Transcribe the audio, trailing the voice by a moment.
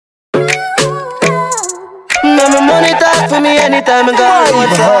me talk for me anytime I go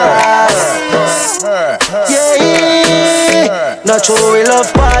outside. Yeah, not true we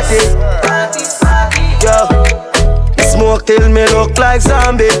love party. Yo, smoke till me look like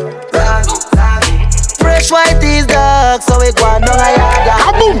zombie. Fresh white is dark, so we go on down a yard.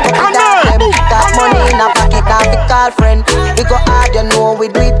 Got money in a pocket, now we call friend. We go hard, you know we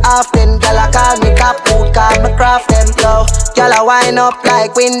do it often. Girl I call me Kapuka, call me craft them. Yo, girl I wind up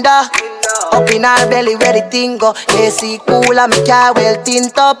like window. Up in our belly where the thing go. AC cool and me car well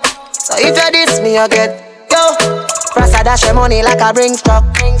tint up. So if you diss me you get, yo, Frost a dash your money like a bring truck.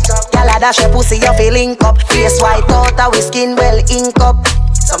 Girl a dash your pussy you feel link up. Face white out and we skin well ink up.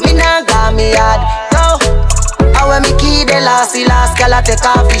 So me nah got me hard, yo. I when me key the last girl I take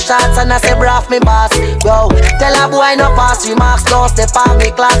off his shots and I say braff me boss. Yo, tell a boy no pass remarks, don't step on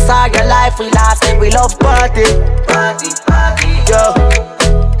me clocks or your life will last. We love party, party, party, yo.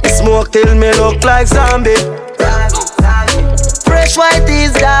 Smoke till me look like zombie. Fresh white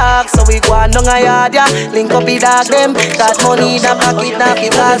is dark, so we go on down a yard, yeah. Link up with dog them. Got money in a pocket, now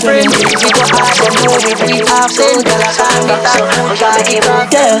keep our friend. We go hard, them know we beat often. Girl, I can't meet that food, can't keep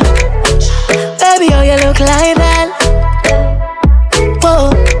up, yeah. Baby, how you look like that?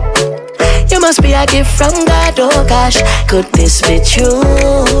 Whoa, you must be a gift from God, oh gosh. Could this be true?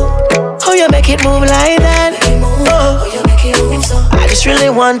 How you make it move like that? Oh, you make it move so. I just really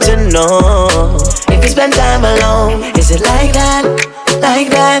want to know if you spend time alone. Is it like that? Like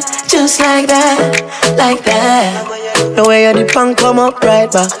that? Just like that? Like that? The way you the punk come up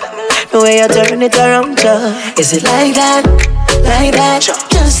right back. The way you turn it around, yeah. Is it like that? Like that?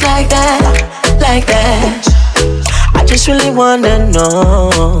 Just like that? Like that? I just really wanna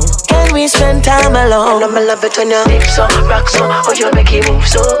know. Can we spend time alone? I'ma love it when you dip so, rock so. Oh, you make it move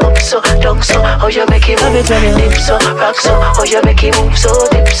so, up so, down so. Oh, you make it move. Dip so, rock so. Oh, you make it move so,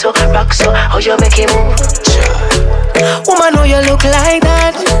 dip so, rock so. Oh, you make it move. Woman, oh, you look like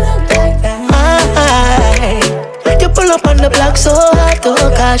that. You pull up on the block so hard, oh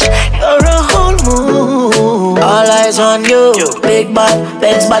gosh. You're a whole mood. All eyes on you. Big bad,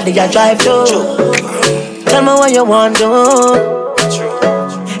 Benz body I drive to. Tell me what you want to do.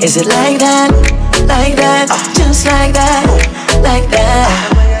 Is it like that? Like that? Just like that? Like that?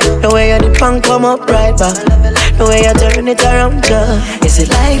 The way you the punk come up right back. The way you turn it around, yeah. Is it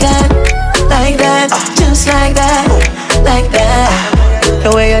like that? Like that? Just like that? Like that?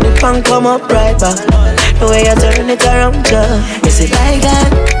 The way you the punk come up right back. The way you turn it around, yeah. Is it like that?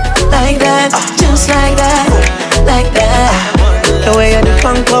 Like that? Just like that? Like that? The way you the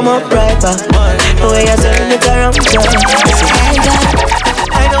punk come up right back. The way you turn it around, yeah. Is it like that?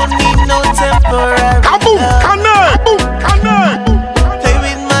 I don't need no temporary love. Play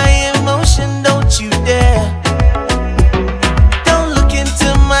with my emotion, don't you dare. Don't look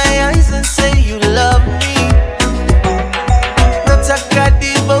into my eyes and say you love me. Not talk got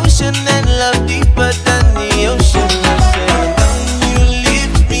devotion and love deeper than the ocean. Don't you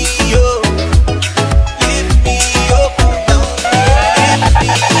lift me up, lift me up, don't you lift me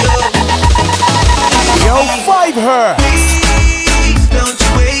up. Yo, fight her.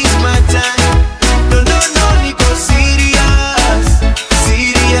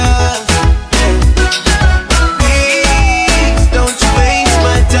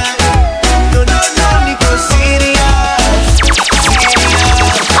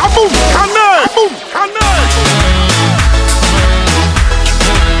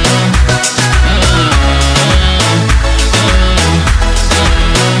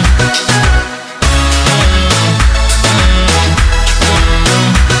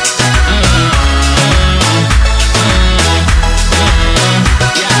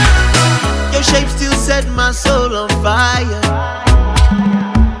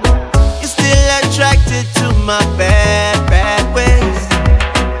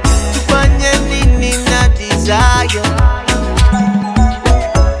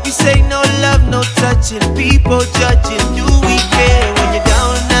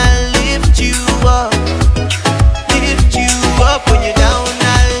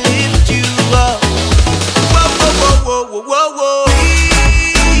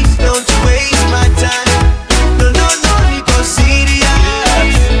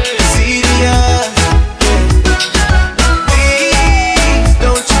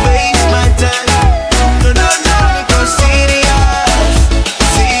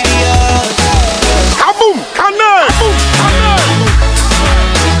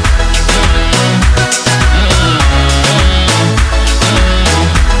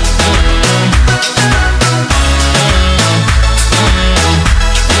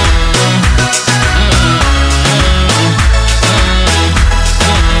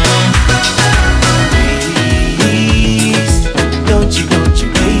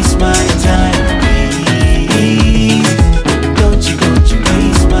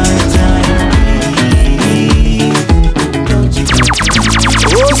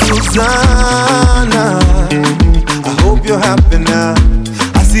 Susanna, I hope you're happy now.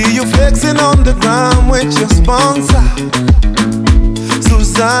 I see you flexing on the ground with your sponsor.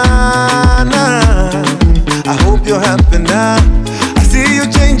 Susanna, I hope you're happy now. I see you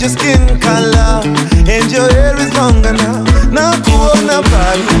change your skin color and your hair is longer now. Na kuona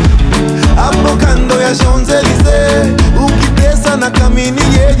pale hapo kando ya Champs-Élysées, ukitesa na kamini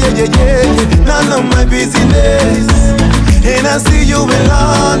none of my business. And I see you in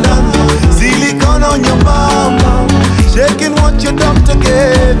London, silicone on your bum, shaking what your doctor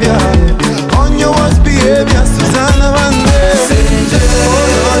gave ya, on your worst behavior, Susanna Vande. Hello,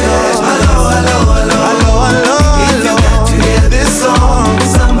 hello, hello, hello, hello. If you got to hear this song,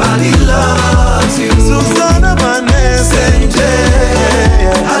 somebody loves you. Susanna Vande.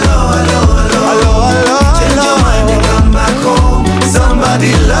 Hello, hello, hello, hello, hello. Change your mind and come back home.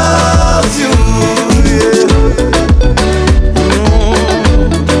 Somebody loves you.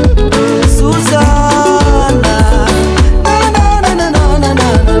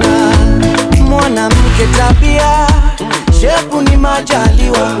 Tabia shepu ni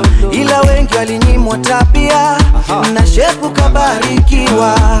majaliwa, ila wengi walinyimwa tabia na shepu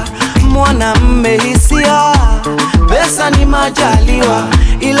kabarikiwa. Mwanamme hisia, pesa ni majaliwa,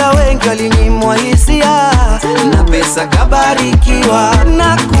 ila wengi walinyimwa hisia na pesa kabarikiwa.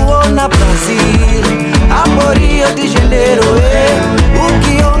 Na kuona Brazil, hapo Rio de Janeiro,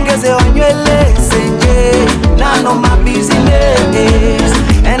 ukiongezewa nywele senje, none of my business.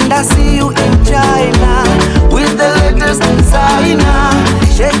 And I see you in China with the latest designer,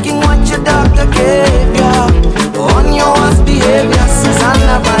 shaking what your doctor gave ya, on your worst behavior,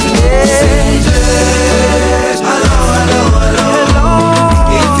 Susanna Vande. Hello, hello, hello, hello.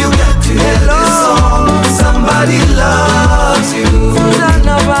 If you got to hear this song, somebody loves you.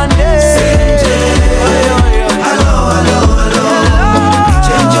 Susanna Vande. Hello, hello, hello.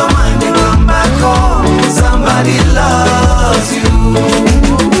 Change your mind and come back home. Somebody loves you.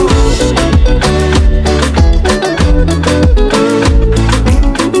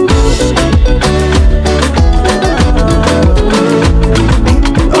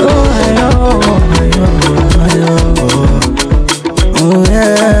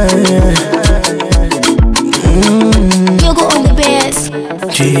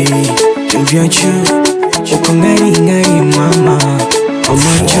 Viatu uko ngari ngari mama,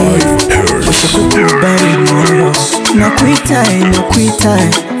 omacho ushakukubali moyo. Nakuita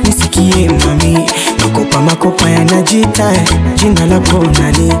nisikie mami, makopa yanajita, jina lako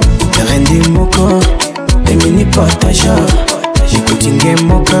nani? Rendi moko emini patasha, jikutinge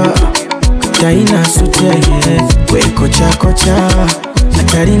moka taina sute, we kocha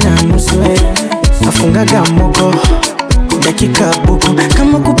hatari na nuswe, afungaga moko dakika buku.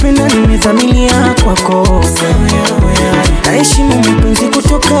 Kama kupenda nimezamilia kwako, naheshimu mapenzi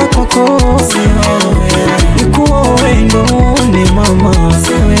kutoka kwako. Nikuwa wendo ni mama,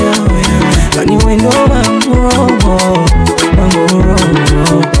 kani wendo wangu roho.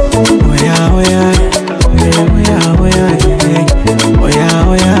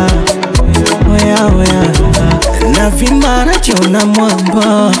 Na vimara chona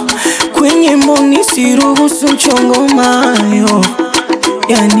mwamba kwenye mboni, siruhusu mchongo mayo.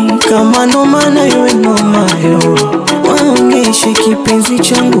 Yani kama noma na iwe noma yo, waonyeshe kipenzi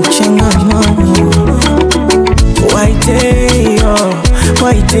changu changamano. Waite yo,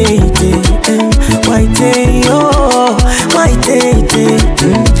 waite ite, waite yo, waite ite,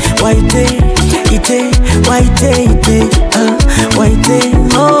 waite ite, waite ite, waite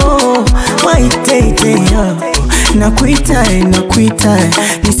oh, waite ite yo. Nakuita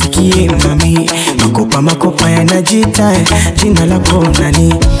nisikie mami, makopa yanajita, jina lako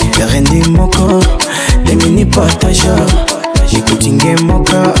nani? Rendi moko emini patasha, jikutinge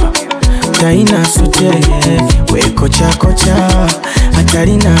moka taina sute, we kocha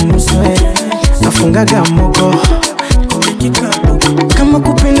hatari na nuswe, nafungaga moko. Kama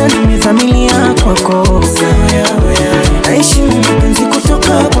kupenda nimezamilia kwako, naheshimu mapenzi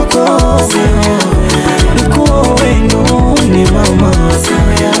kutoka kwako. Nikuwa wendo ni mama,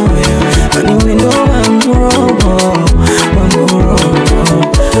 kani wendo wangu roho.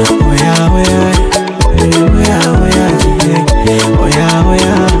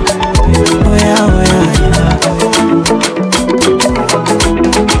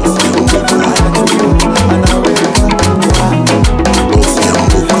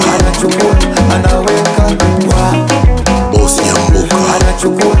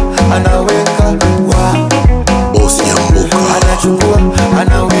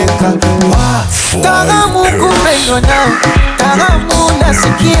 Tamu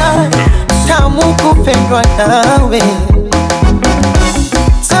nasikia, tamu kupendwa nawe.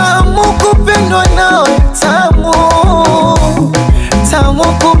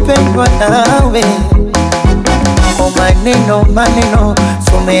 maneno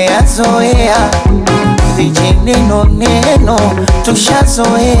tumeyazoea, vijineno neno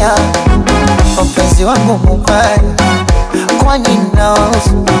tushazoea. Mpenzi wangu mubaya, kwani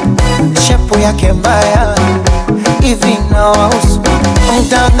nawahusu? Shepu yake mbaya, hivi nawahusu?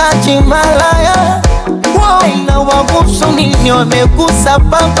 Mtangaji malaya, na wabusu nini wamegusa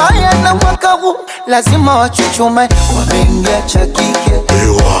babaya, na mwaka huu lazima wachuchume. Wameingia cha kike,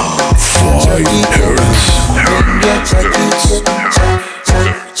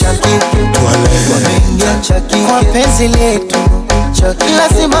 kwa penzi letu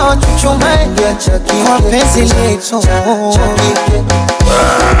lazima wachuchume, kwa penzi letu.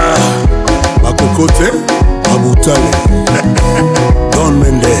 Makokote, Mabutale, Don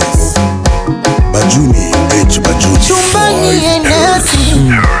Mendes, Bajuni, Bajuni. Chumbani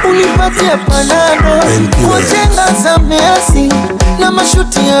yenesi, unipatia panado, kujenga za Messi na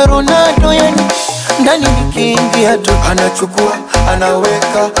mashuti ya Ronaldo. Yani ndani nikiingia tu anachukua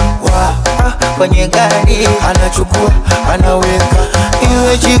anaweka kwenye gari, anachukua anaweka,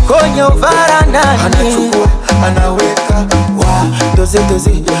 iwe jikoni au varandani, anachukua anaweka doze,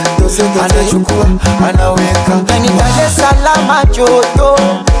 anachukua anaweka. Yani Dar es Salaam joto,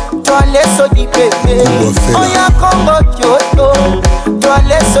 toale soji pepe, oya Kongo joto,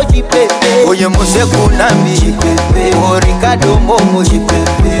 toale soji pepe, oya Mose Kunambi pepe, Ricardo Momo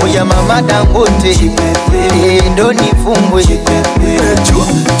pepe, oya Mama Dangote pepe, ndo nifumbwe pepe,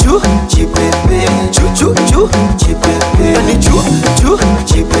 chu chipepe, chu chipepe, yani chu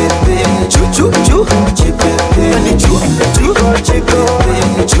chipepe, chu chipepe, yani chu chipepe,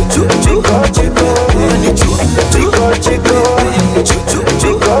 chu chipepe, yani chu chipepe,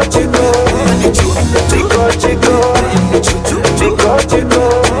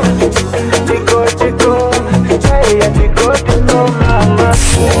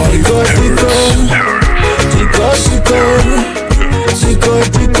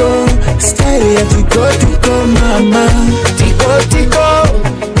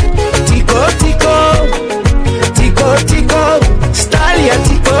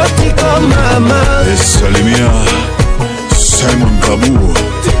 Salimia Simon Kabu,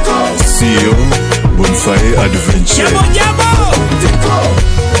 CEO Bonfire Adventure.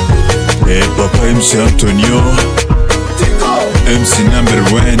 Et Papa MC Antonio, MC number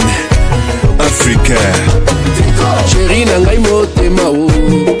 1 Africa. Chéri na ngai motema o,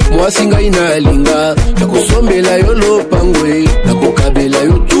 mwasi ngai nalinga, nakusombela yo lopangwe, nakukabela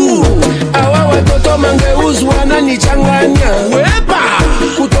yo tu. Awa watoto mangeuzwa na nichanganya, wepa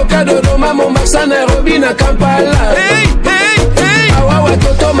kutoka Dodoma, Mombasa, Nairobi na Kampala. Awa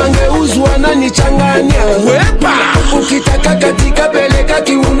watoto mangeuzwa na nichanganya, wepa ukitaka katika peleka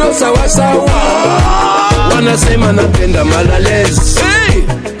kiuno sawa sawa. Wanasema napenda malalezi,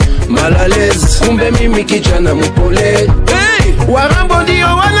 malalezi, kumbe mimi kijana mpole. Warambo ndio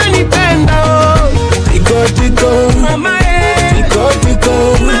wananipenda. Tiko mama,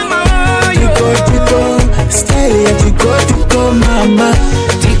 tiko mama, tiko style ya tiko mama,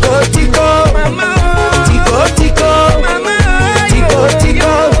 tiko mama, tiko mama, tiko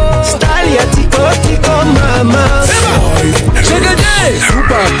style ya tiko mama. Chegade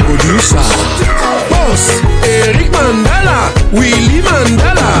super producer Boss Eric Mandala, Willy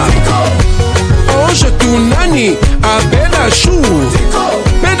Mandala, Ange Tunani, Abela Chou,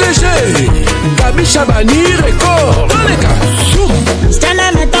 PDG Gabi Shabani Record. Doneka Zoom.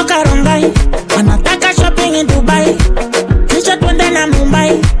 Stana metoka Rongai, anataka shopping in Dubai, kisha twende na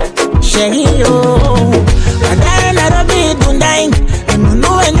Mumbai. Sherio baadaye Nairobi Dundai,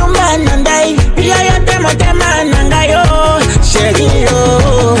 nunue nyumba Nandai, pia yote motema nangayo.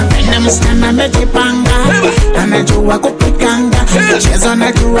 Sherio napenda msichana amejipanga, anajua kupikanga, mchezo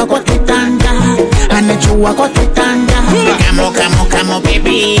anajua kwa kitanda, anajua kwa kitanda. Kamo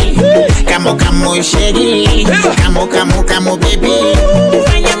baby, kamo sheri, kamo baby,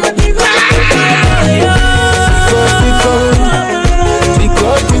 fanya matifa.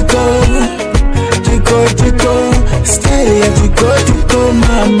 Tiko style ya tiko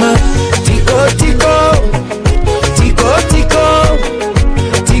mama, tiko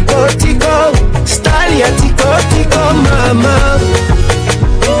style ya tiko mama.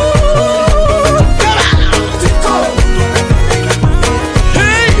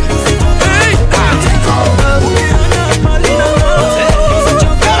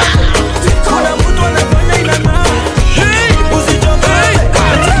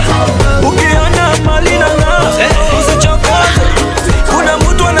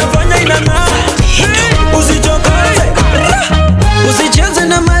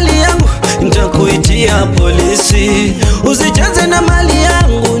 Polisi, usicheze na mali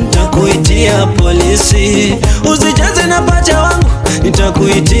yangu, nitakuitia polisi. Usicheze na pacha wangu,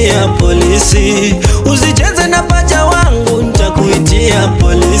 nitakuitia polisi. Usicheze na pacha wangu, nitakuitia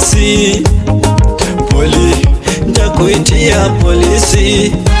polisi. Nitakuitia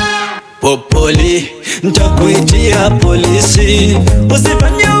polisi. Popoli, nitakuitia polisi.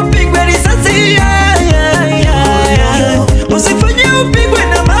 Usifanye upigwe risasi, usifanye upigwe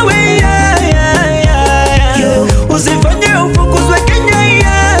na mawe, usifanye ufukuzwe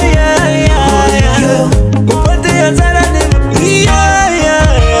Kenya, upate hasara ni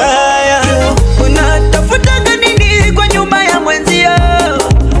unatafuta nini kwa nyuma ya mwenzio?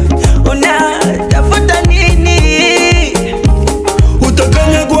 Unatafuta nini?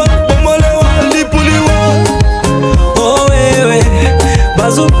 Utakanyagwa, bomolewa, lipuliwa. Oh wewe,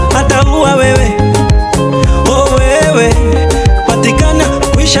 bazu ataua wewe. Oh wewe, patikana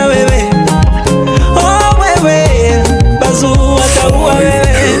kuisha wewe. Oh wewe, bazu ataua wewe.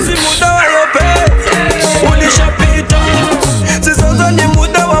 Si muda wa yope, ulishapita. Si sasa ni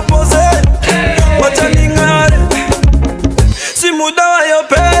muda wa pose, wacha ning'are. Si muda wa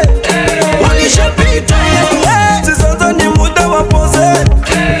yope, ulishapita. Si sasa ni muda wa pose,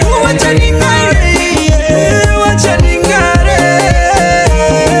 wacha ning'are, wacha ning'are.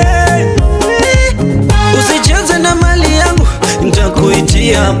 Usicheze na mali yangu,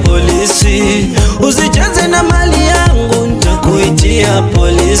 nitakuitia polisi. Usicheze na mali yangu, nitakuitia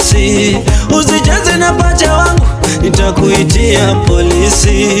polisi. Usicheze na pacha wangu, nitakuitia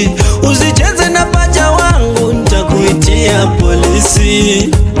polisi. Usicheze na pacha wangu, nitakuitia polisi.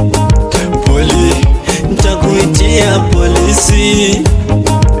 Nitakuitia polisi.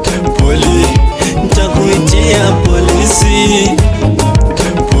 Nitakuitia polisi.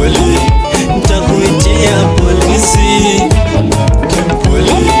 Nitakuitia polisi.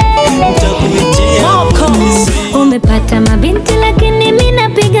 Nitakuitia polisi. Umepata mabinti lakini mimi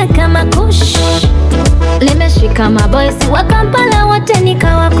napiga kama kush. Nimeshika maboysi wa Kampala wote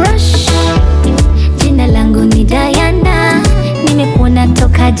nikawa crush. Jina langu ni Diana, nimekuona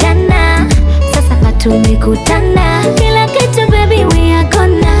toka jana. Sasa patumekutana, kila kitu baby we are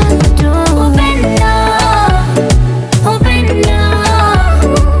gonna do. Upendo, upendo,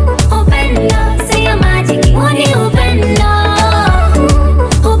 upendo, sio majiki, uni upendo.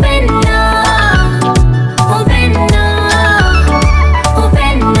 Upendo, upendo,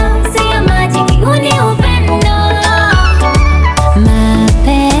 upendo, sio majiki, uni upendo.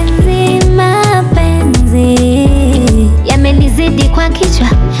 Mapenzi, mapenzi yamenizidi kwa kichwa,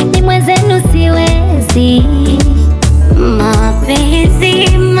 ni mwenzenu siwezi.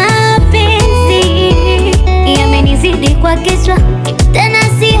 Mapenzi, mapenzi yamenizidi kwa kichwa, tena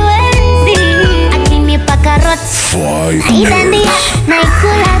siwezi. Akinipa karoti naidandia,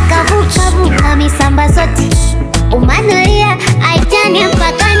 naikula kavu na misamba zote. Umanulia aitani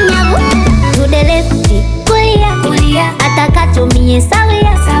mpaka nyavu. To the left, kulia atakatumie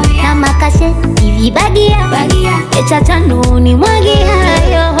sawia. Na makashe hivi bagia, echa chanuni mwagia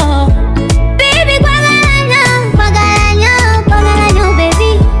yo. Baby kwagalanyo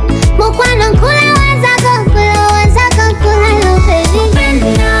baby. Mukwano kula wazako kula yo baby.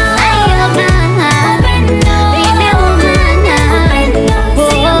 Ayo mama, baby umana.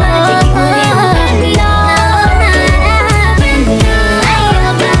 Sio majiki upendo. Ayo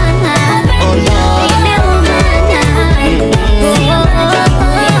mama, baby umana. Sio majiki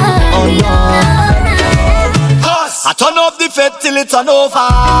upendo. I turn up the fed till it turn over. I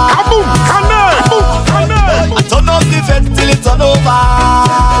turn up the fed till it turn over.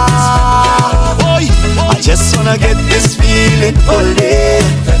 Boy, I just wanna get this feeling all day.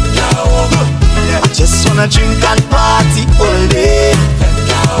 I just wanna drink and party all day.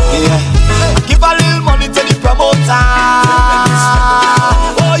 Yeah. Give a little money to the promoter.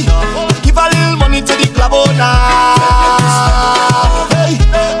 Boy, give a little money to the club owner. Hey,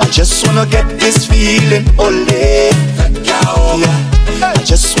 I just wanna get this feeling all day. Yeah. I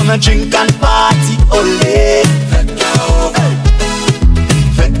just wanna drink and party all day.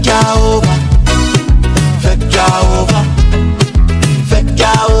 Fekka over, fekka over,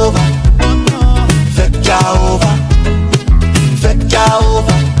 fekka over, fekka over, fekka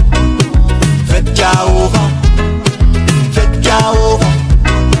over, fekka over, fekka over,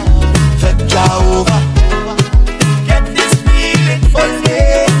 fekka over. Get this feeling all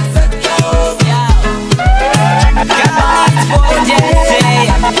day. Fekka over.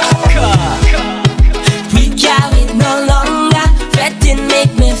 We got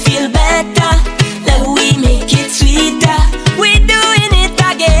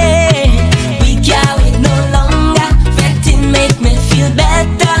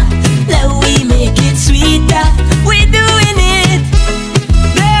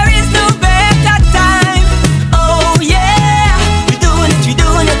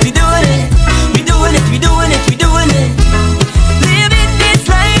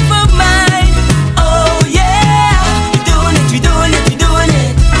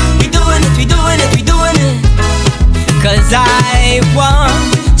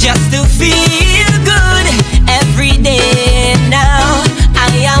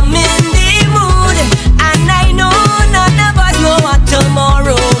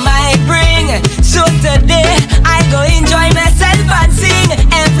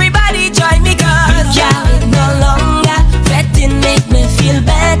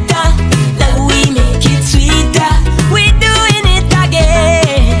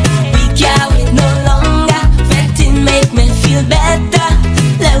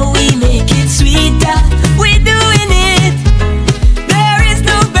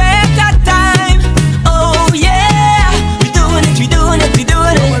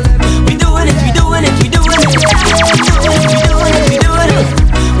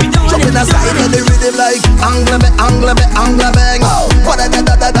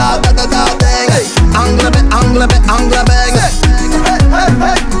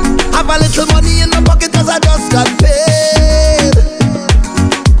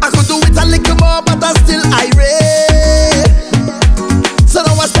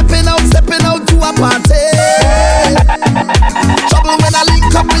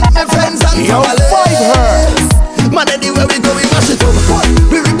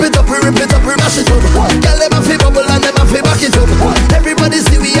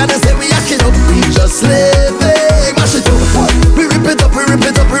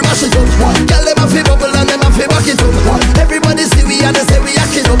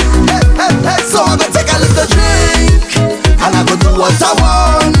what I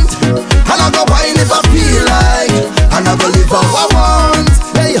want, and I go wine if I feel like, and I go live how I want.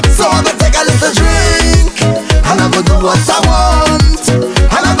 Hey, so I go take a little drink, and I go do what I want,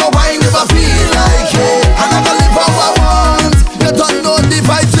 and I go wine if I feel like, yeah, and I go live how I want. You don't know the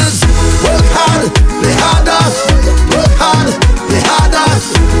vices. Work hard, play harder. Work hard, play harder.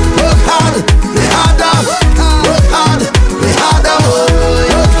 Work hard, play harder. Work hard, play harder.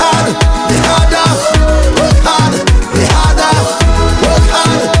 Work hard, play harder. Work hard, play harder. Work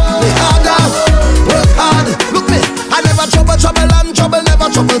hard, play harder. Work hard. Look me, I never trouble and trouble never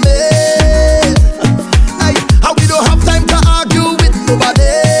trouble me. Hey, and we don't have time to argue with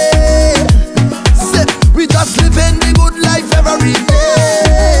nobody. Say, we just living the good life every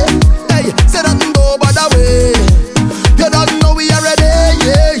day. Hey, say nothing go by the way. You don't know we are ready,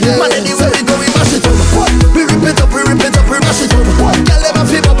 yeah, yeah. Man, anywhere we go, we mash it up. We rip it up, we mash it up. Girl, never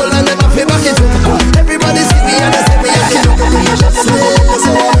feel bubble and never feel back it up. Everybody see me and they say we act it up.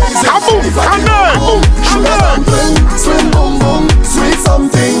 Swing boom boom, sweet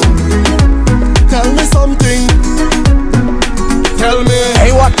something. Tell me something. Tell me.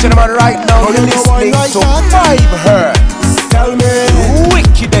 Hey, watching man right now, you're listening to 5 Hertz. Tell me.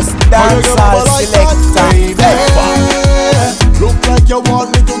 Wickedest dancehall selector ever. Look like you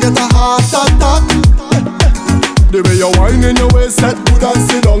want me to get a heart attack. The way you whine in your waist set good and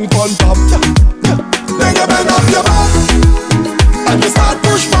sit down on top. Then you bend up your back and you start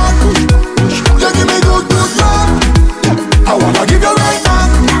push back. You give me good love. I wanna give you right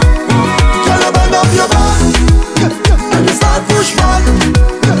back. Girl, you bend up your back and you start push back.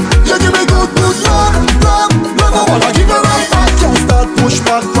 You give me good love. I wanna give you right back. You start push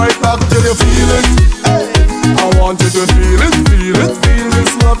back, right back till you feel it. I want you to feel it, feel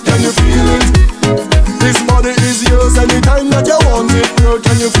this love, can you feel it? This body is yours anytime that you want it, girl,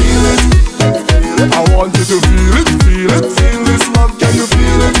 can you feel it? I want you to feel it, feel this love, can you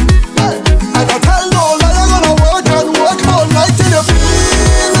feel it? And I tell no lie, you're gonna work all night till you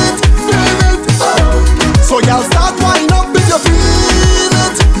feel it. So y'all start wind up if you feel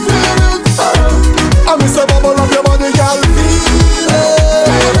it. I miss a bubble of your body, y'all feel it.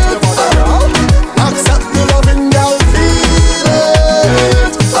 Accept the loving, y'all feel it.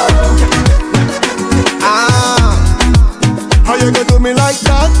 How you gonna do me like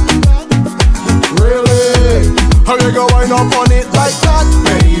that? Really? How you gonna wind up on it like that,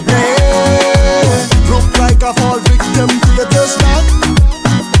 baby? Look like a fall victim to your test that.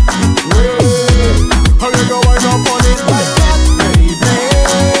 Really? How you gonna wind up on it like that, baby?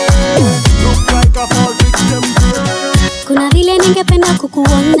 Look like a fall victim to your test. Kuna vile ningependa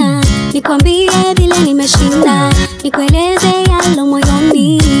kukuona, nikwambie vile nimeshinda, nikueleze yalo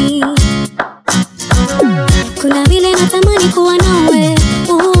moyoni. Kuna vile natamani kuwa nawe,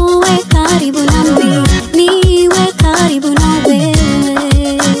 uwe karibu nami, niwe karibu na wewe.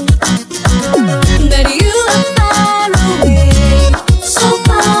 But you are far away, so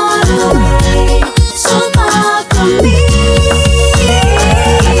far away, so far from me.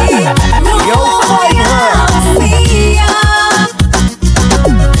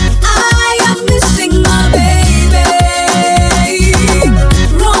 I am missing my baby.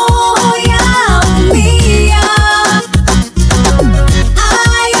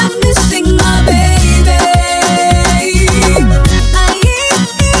 I am missing my baby.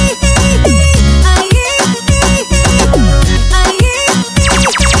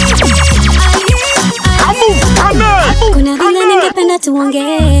 Kuna vile ningependa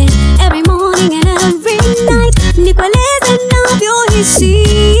tuongee every morning and every night, nikueleze navyohisi.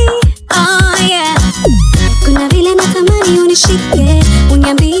 Oh yeah. Kuna vile natamani unishike,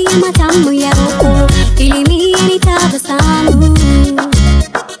 uniambie matamu ya roho, ili mie nitabasamu.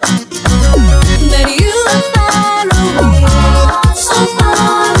 But you are far away, so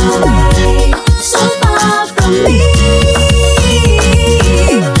far away, so far from me.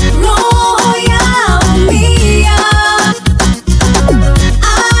 Roho yaumia,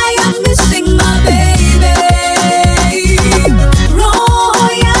 I am missing my baby. Roho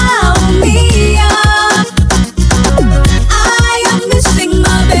yaumia, I am missing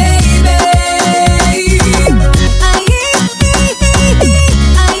my baby.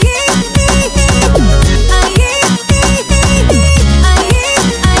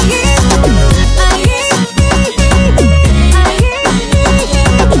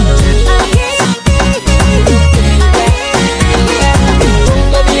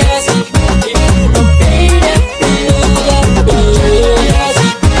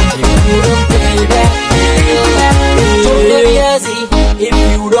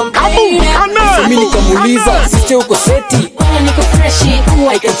 Mimi nikamuuliza sister uko seti? Niko freshi.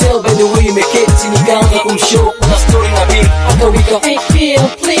 I can tell by the way you make it. Nikaanza kumshow kuna story na beat. Hata wika. Hey Phil,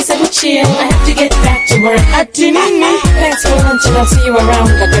 please have a chill. I have to get back to work. Ati nini? Thanks for lunch and I'll see you around.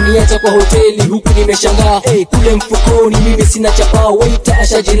 Akaniacha kwa hoteli huku nimeshangaa. Hey, kule mfukoni mimi sina chapa. Waiter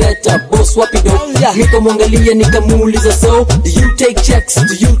ashajileta, boss wapi do? Nikamwangalia nikamuuliza, so do you take checks?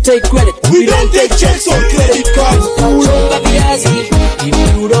 Do you take credit? We don't take checks or credit cards. Chonga viazi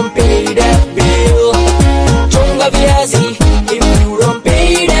if you don't pay that bill. Chonga viazi if you don't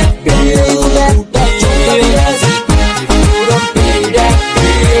pay that bill. Chonga viazi if you don't pay that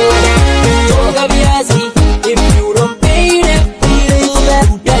bill. Chonga viazi if you don't pay that bill.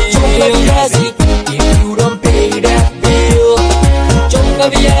 Chonga viazi if you don't pay that bill. Chonga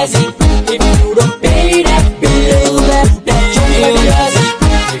viazi if you don't pay that bill. Chonga viazi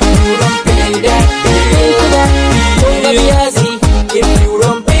if you don't pay that bill. Chonga viazi if you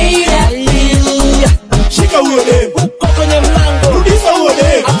don't pay that bill. Shika huyo dem, Huko kwenye mlango, rudisha huyo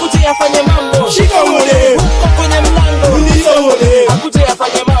dem. akuje afanye mambo. Shika huyo dem, Huko kwenye mlango, rudisha huyo dem. akuje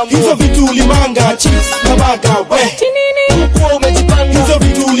afanye mambo. Hizo vitu ulimanga, chips na baga, we. Huko umejipanga, Hizo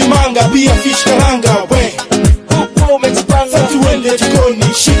vitu ulimanga, pia fish karanga, we. huko umejipanga. Sasa tuende jikoni,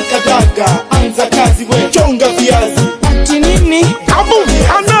 shika daga, anza kazi, we. Chonga viazi, Ati nini?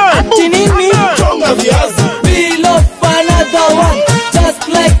 Ati nini? chonga viazi. Peel off another one, just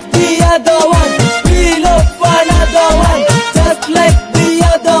like the other one. Peel off another one, just like the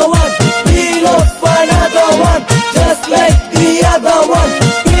other one. Peel off another one, just like the other one.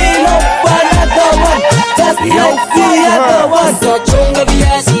 Peel off another one, just like the other one. So chonga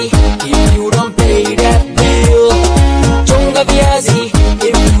viazi if you don't pay that bill. Chonga viazi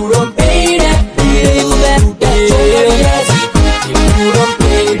if you don't pay that bill. Chonga viazi if you don't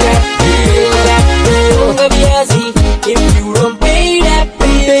pay that bill. Chonga viazi if you don't pay that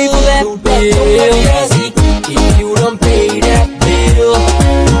bill. Chonga viazi if you don't pay that bill.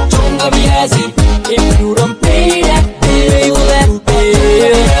 Chonga viazi if you don't pay that bill.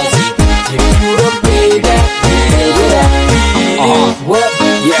 Chonga viazi if you don't pay that bill. What?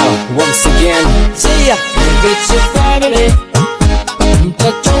 Yeah, once again. See ya. If it's your family,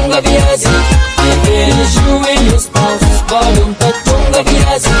 mtachonga viazi. If it is you and your spouse, bado mtachonga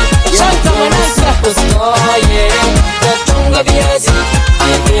viazi. Shanta manasa kustoa, yeah. Mtachonga viazi.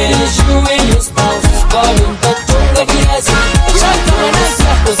 If it is you and your spouse, bado mtachonga viazi. Shanta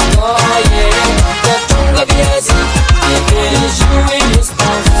manasa kustoa, yeah. Mtachonga viazi. If it is you and your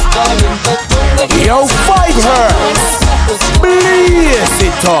spouse, bado mtachonga viazi. Yo, fight her. Blaze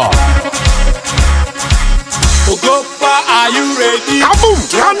it up. Ogopa, are you ready? Kaboom!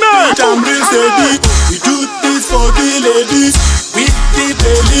 I'm ready. We do this for the ladies. With the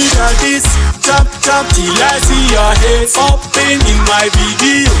belly like this. Chop, chop till I see your head. Popping in my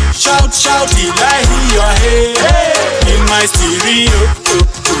video. Shout, shout till I hear your head. Hey, in my stereo.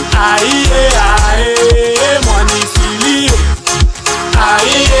 Aye, money filio.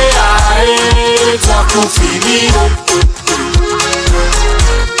 Aye, taku filio.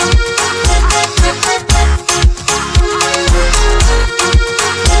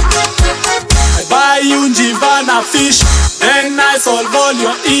 Buy you Jivana fish, then I solve all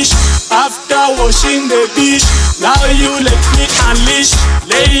your ish. After washing the dish, now you let me unleash.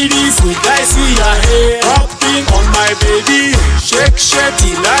 Ladies, would I see your hair dropping on my baby? Shake, shake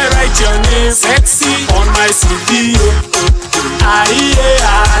till I write your name sexy on my CV. Aye,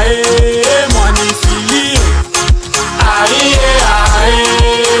 money filio.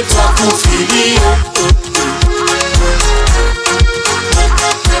 Aye, taku filio.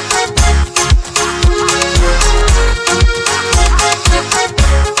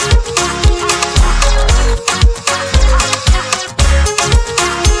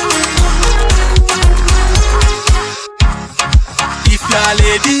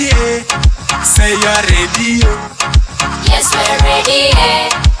 Lady, say you're ready. Yes, we're ready,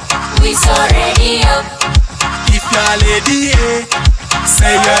 we so ready, If you're lady,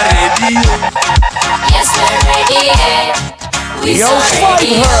 say you're ready. Yes, we're ready, we so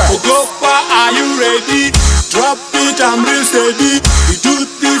ready. Ogopa, are you ready? Drop it, I'm real steady. We do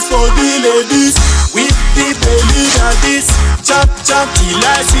this for the ladies. With the belly like this. Chop, chop till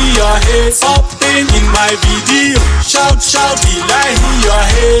I see your head. Popping in my video. Shout, shout till I hear your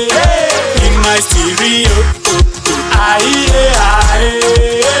head. Hey, in my stereo. Aye,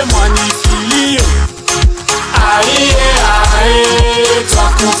 money filio. Aye,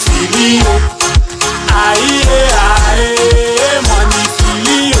 taku filio. Aye, money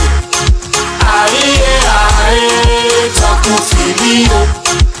filio. Aye, taku filio.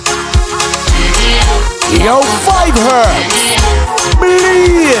 Yo, fight her.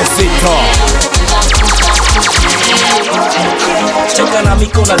 Blaze it up. Cheka na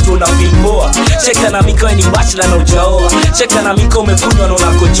miko unajua una feel poa. Cheka na miko ni bachelor na ujaoa. Cheka na miko umekunywa na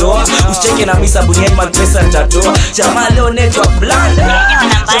unakojoa. Usicheke na misa buniani man pesa nitatoa. Jamaa leo netwa blanda.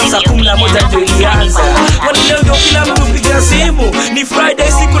 Sasa 11 ndio ilianza. Kwani leo ndio kila mtu piga simu. Ni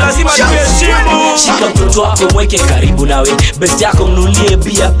Friday siku lazima tuheshimu. Shika mtoto wako mweke karibu nawe. Best yako mnulie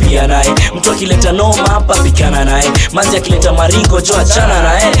bia pia naye. Mtu akileta noma hapa pikana naye. Manzi akileta maringo jo achana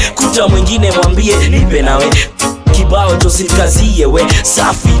naye. Kuta mwingine mwambie nipe nawe. Kibao tosikazie we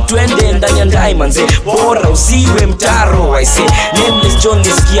safi twende ndani ya ndai manze bora usiwe mtaro I say nameless John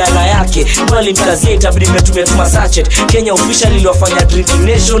nisikia na yake mwali mkazie itabidi mmetumetuma sachet Kenya official iliwafanya drinking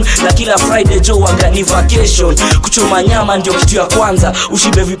nation na kila Friday jo wagani vacation kuchoma nyama ndio kitu ya kwanza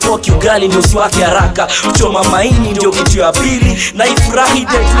ushibe vipoki ugali ndio usiwake haraka kuchoma maini ndio kitu ya pili na ifurahi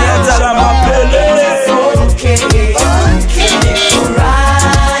tunaanza na mapele okay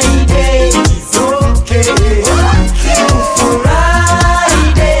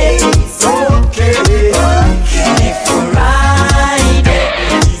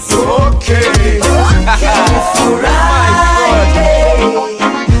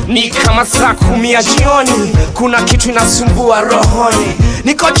Ni kama saa 10 ya jioni, kuna kitu inasumbua rohoni.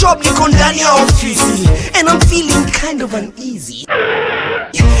 Niko job, niko ndani ya ofisi and I'm feeling kind of uneasy.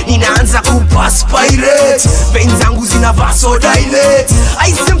 Ninaanza kuperspirate, veins zangu zinavaa so dilate.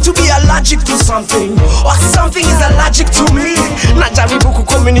 I seem to be allergic to something or something is allergic to me. Najaribu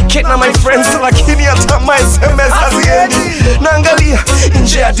kucommunicate na my friends lakini hata my SMS haziendi. Naangalia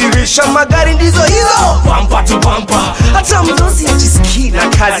nje ya dirisha magari ndizo hizo bumper to bumper. Hata mdosi hajisikii na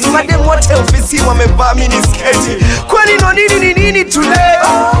kazi. Madem wote ofisi wamevaa minisketi. Kwani no nini today?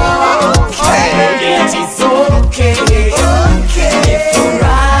 Okay, it is okay.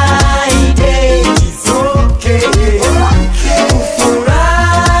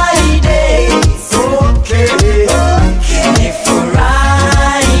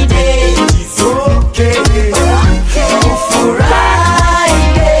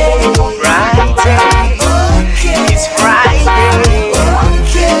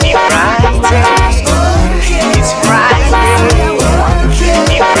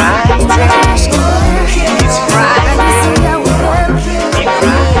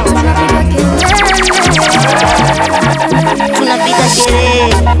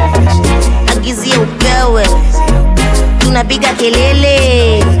 Tunapiga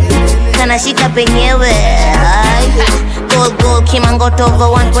kelele kanashika penyewe gold kimangoto over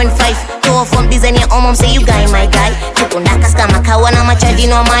 1.5 go from design ya omom say you guy my guy tukundakas kama kawa na machaji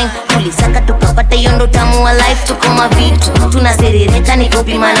no mine tulisaka tukapata yondo tamu wa life tuko mavitu tunaserereka ni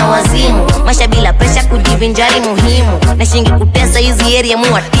kupima na wazimu maisha bila pressure kujivinjari muhimu na shingi kutesa hizi area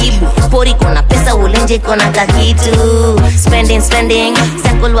muatibu pori kona pesa ulenje kona kakitu spending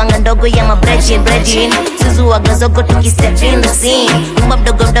circle wanga ndogo ya breading suzu wagazogo tukistep in the scene rumba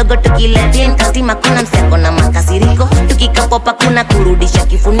mdogo tukiletin kastima kuna mseko na makasiriko tukikapopa kuna kurudisha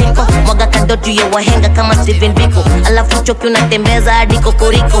kifuniko mwaga kadotu ya wahenga kama Steven Biko alafu choki unatembeza hadi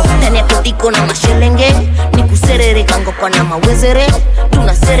kokoriko ndani ya kotiko na mashelenge ni kuserereka ngokwa na mawezere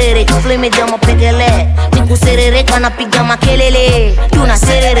tunaserereka flame jama pekele ni kuserereka na piga makelele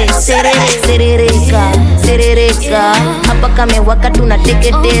tunaserereka hapa kamewaka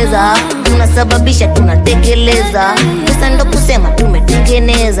tunateketeza tunasababisha tunatekeleza pesa ndo kusema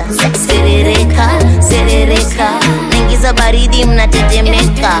tumetengeneza serereka naingiza baridi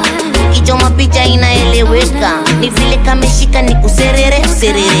mnatetemeka kichoma picha inaeleweka ni vile kameshika ni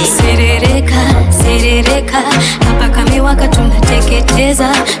serereka hapa kamewaka tunateketeza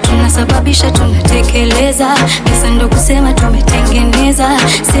tunasababisha tunatekeleza pesa ndo kusema tumetengeneza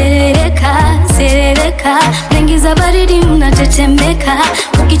serereka naingiza baridi mnatetemeka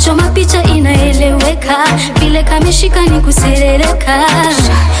ukichoma picha inaeleweka vile kameshika ni kuserereka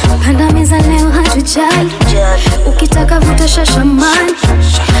panda meza leo hatujali ukitaka vuta shashamani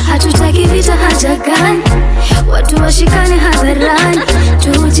hatutaki vita haja gani watu washikane hadharani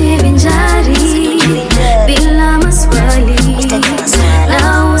tujivinjari bila maswali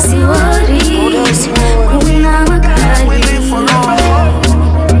la usiwori kuna makali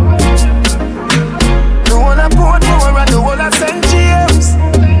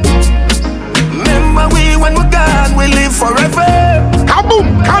we live forever. Kaboom,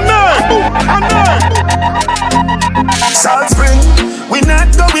 Salt Spring, we not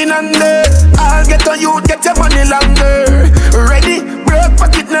going under. I'll get on you, get your money longer. Ready, broke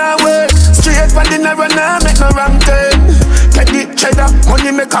pocket now, straight from the narrow now, make no wrong turn. Petty cheddar,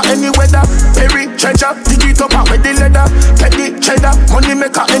 money maker any weather. Perry treasure, dig it up with the leather. Petty cheddar, money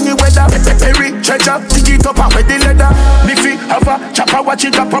maker any weather. Perry treasure, dig it up with the leather. Miffy have a chopper, watch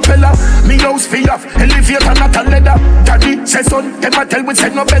it a propeller. Me house fee off, elevator not a leather. Daddy say say son, them a tell we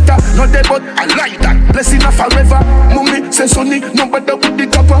say no better. No they but I like that, blessing a forever. Mummy say sonny, no better with the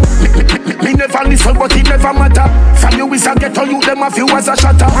copper. Me never listen but it never matter. From you is a ghetto you, them a few as a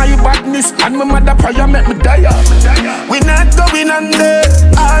shatter. My badness and my mother prayer make me die. We not going under.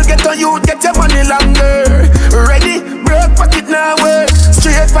 I'll get on you, get your money longer. Ready, broke pocket now work.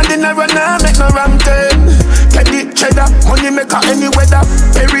 Straight from the narrow now, make no ram turn. Get the cheddar, money maker any weather.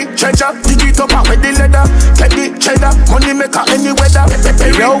 Perry treasure, dig it up and with the leather. Get the cheddar, money maker any weather.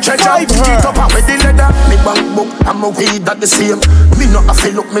 Perry treasure, dig it up and with the leather. Me bank book, I'm a weed that the same. Me not a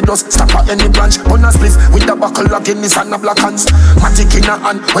feel look, me just stop at any branch. On a spliff with the buckle of Guinness and a black hands. Matic in a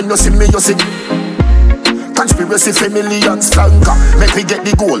hand, when you see me, you see. Conspiracy for millions, flanker. Make we get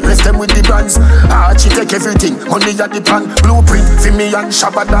the gold, rest them with the brands. Archie take everything, money at the plan. Blueprint, for me and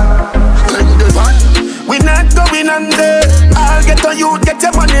Shabada. Clean the van. We not going under. I'll get on you, get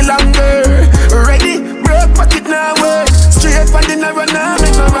your money longer. Ready, broke pocket now work. Straight from the narrow now,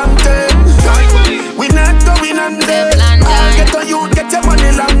 make no wrong turn. We not going under. I'll get on you, get your money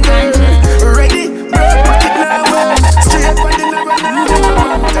longer. Ready, broke pocket now work. Straight from the narrow now, make no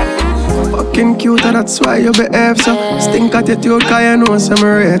wrong turn. Fucking cute, and that's why you behave so. Stink attitude, cause you know some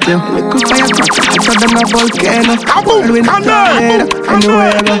rate you. Little firecracker, hotter than a volcano. Whirlwind tornado,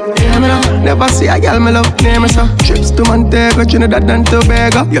 anywhere I go. Hear me now, never see a girl me love, name me so. Trips to Montego, Trinidad and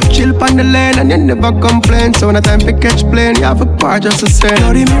Tobago. You chill on the lane and you never complain. So when the time to catch plane, you have a car just to say.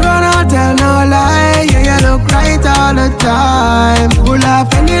 Don't leave me run out, tell no lie. Yeah, you look right all the time. Pull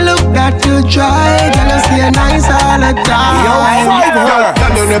off any look that you try. Girl, you stay nice all the time. Yo, five,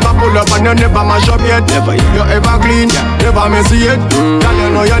 girl, you never pull up and you never mash up yet. Never you ever clean, never messy yet. Girl, you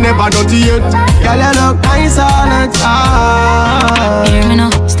know you never dirty yet. Girl, you look nice all the time. Hear me now,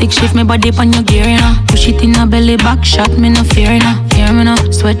 stick shift me body on your gear, you know. Push it in a belly back shot, me no fear, you know. Hear me now,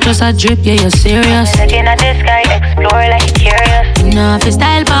 sweat just a drip, yeah, you're serious. Looking at the sky, explore like you're curious. You know if you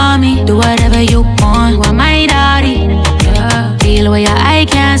style for me, do whatever you want. You are my daddy, yeah. Feel where your eye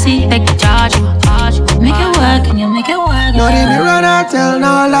can't see, take charge. Make it work, and you make it work. No, they me run out, tell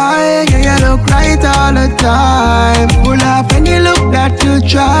no lie. Yeah, you look right all the time. Pull off any look that you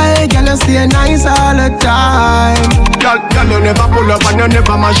try. Girl, you stay nice all the time. Girl, you never pull up and you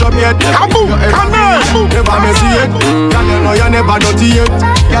never mash up yet. You never messy yet. Girl, you know you never dirty yet.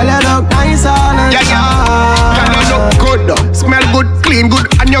 Girl, you look nice all the time. Girl, you look good, smell good, clean good,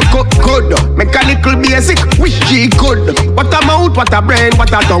 and you cook good. Make a little basic, wish she could. What a mouth, what a brain,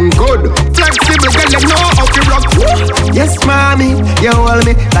 what a tongue good. Flexible, girl, you know how to rock. Yes, mommy, you hold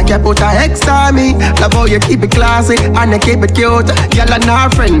me like you put a X on me. Love how you keep it classy and you keep it cute. Y'all and our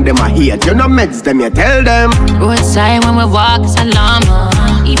friend, them a hate. You no meds them, you tell them. Roadside when we walk, it's alarm.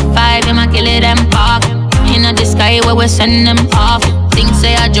 E5, them a kill it, them park. In the sky where we send them off. Things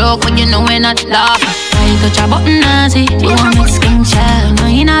say a joke when you know we're not laughing. I touch a button and see you want me skin child. No,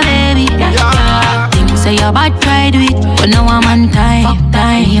 you not baby, yeah. Things say your bad pride with, but no I'm on time.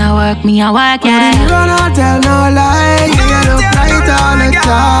 Me a work, yeah. You run out, tell no lie. You look right all the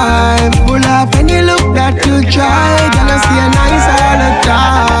time. Pull off any look that you try. Girl, you stay nice all the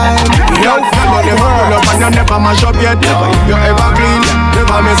time. Yo, girl, you never pull up and you never mash up yet. You ever clean,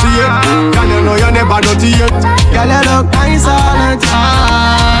 never messy yet. Girl, you know you never dirty yet. Girl, you look nice all the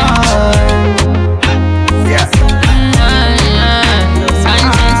time. Yeah.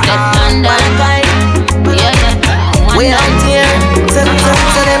 We out here, so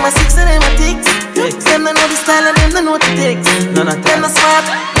them a six and them a ticks. Them don't know the style and them don't know the ticks. Them not smart,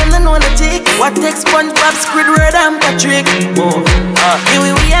 them don't know the ticks. What takes SpongeBob, Squidward and Patrick? Here we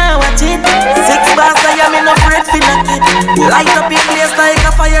are, watch it. 6 bars, I am in a afraid for knock it. Light up your place like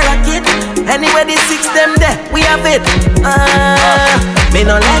a fire rocket. Anyway, the 6 them there, we have it. Me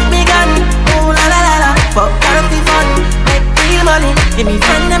no let me gun, ooh la la la la. Fuck therapy fun, make real money. Give me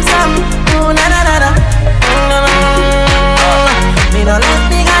friend them some, ooh la la la la. Me no let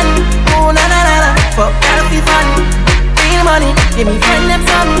me gun, ooh la la la la. Fuck therapy fun, real money. Give me friend them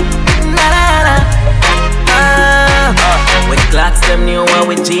some, la la la. With clocks them new one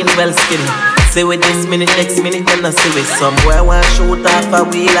with jean well skinny. See with this minute, next minute, and I see with some boy want shoot off a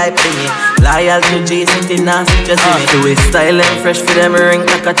wheel like thingy. Loyal to G, sitting nasty, just see me. Do it style and fresh for them ring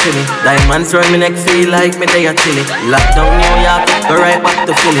like a chili. Diamonds round me neck, feel like me they a chili. Lockdown New York, go right back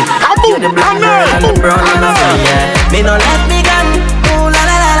to Philly. You're the black girl and the brown and the sun, yeah. Me no let me gun, ooh la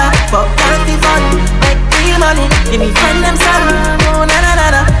la la la. Fuck healthy fun, make real money. Give me friend them some, ooh la la la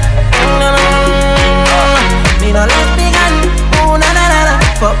la. Me no let me gun, ooh la la la la.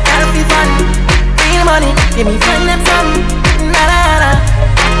 Fuck healthy fun, real money. Give me friend them some, la la la.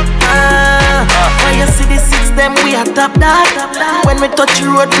 When you see the 6 them, we a top that. When we touch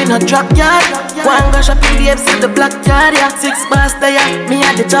the road, we no drop yard. One go shopping babes in the black yard, yeah. 6 bars there, me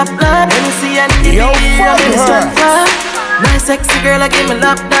at the top line. When you see anything, I'm in the strength for. Nice sexy girl, I give me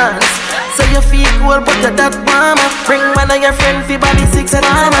lap dance. So you feel cool, but you're that warmer. Bring one of your friends, fi body 6 and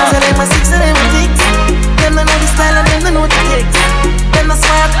armor. So them a 6 and them a 6. Them don't know the style and them don't know the kicks. Them a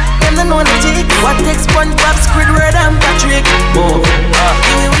smart, them don't know the jig. What takes SpongeBob, Squidward and Patrick?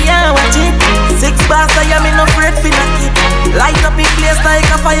 Here we are, watch it. 6 bars, I am in no afraid fi knock it. Light up in place like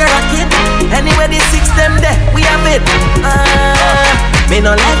a fire rocket. Anyway, the 6 them there, we have it. Me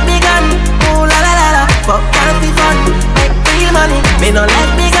no like me gun, ooh la la la la. Fuck girl fi fun, make real money. Me no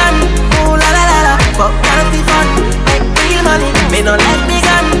like me gun, ooh la la la la. Fuck girl fi fun, make real money. Me no like me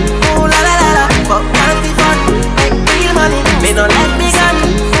gun, ooh la la la la. Fuck girl fi fun, make real money. Me no like me gun,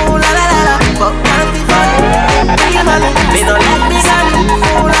 ooh la la la la. Fuck girl fi fun, make real money. Me no like me gun,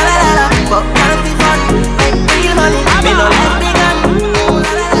 ooh la la la la. Fuck girl fi fun, make real money. Me no like me gun, ooh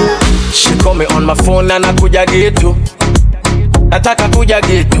la la la. She call me on my phone and nakuja getu. Nataka kuja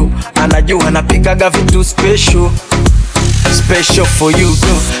getu. Anajua napikaga vitu special. Special for you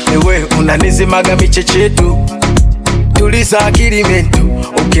too. Ewe unanizimaga michechetu. Tuliza akili mentu.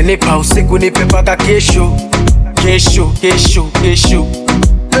 Ukinipa usiku nipe paka kesho. Kesho.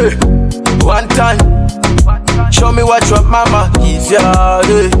 Hey. One time. Show me what your mama gives ya.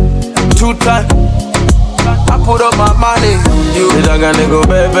 Hey. 2 times. I put up my money. You nitaka niko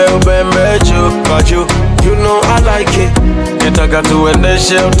bebe ubembe juu. You know I like it. Nitaka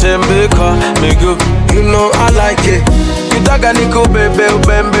tuendeshe utembe kwa miguu. You know I like it. Nitaka niko bebe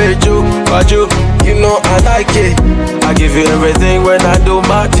ubembe juu. You know I like it. I give you everything when I do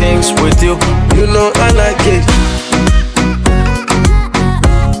my things with you. You know I like it.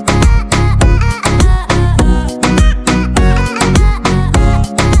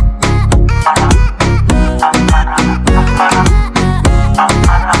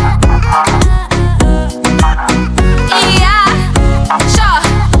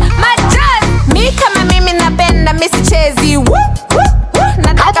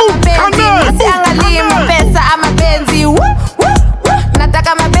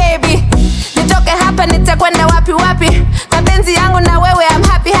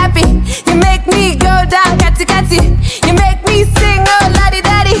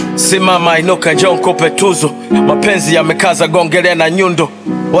 Simama inuka njoo nikupe tuzo. Mapenzi yamekaza gongelea na nyundo.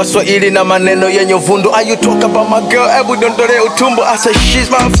 Waswahili na maneno yenye uvundo. Are you talk about my girl? Ebu dondole utumbo. I say she's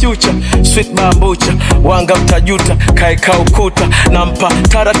my future. Sweet bambucha. Wanga mtajuta. Kaeka ukuta. Nampa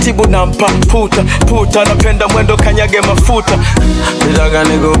taratibu nampa puta. Napenda mwendo kanyage mafuta. Nitaka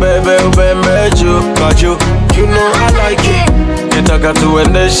niko bebe ubembe juu. You know I like it. Nitaka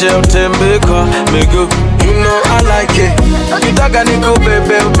tuendeshe utembe kwa miguu. You know I like it. Nitaka niko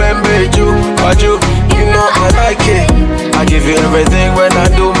bebe ubembe juu. You know I like it. I give you everything when I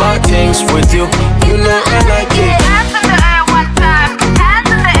do my things with you. You know I like it. Hands in the air one time. Hands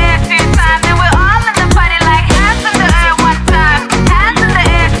in the air 3 times. And we're all in the party like hands in the air one time. Hands in the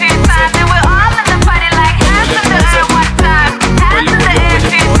air 3 times. And we're all in the party like hands in the air one time. Hands in the air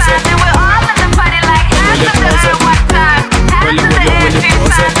 3 times. And we're all in the party like hands in the air one time. Hands in the air 3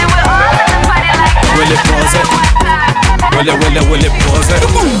 times. And we're all in the party like hands in the air one time. Will it pause it?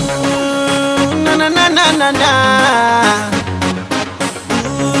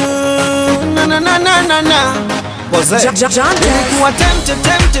 Na. Nilikuwa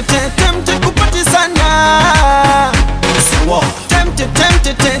tempted kupati sana.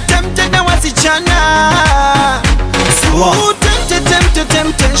 Tempted na wasichana.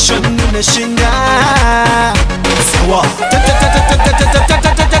 Temptation nimeshinda. Sawa.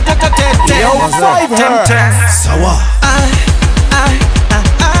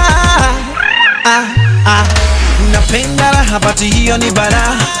 Napenda raha bati hiyo ni bara.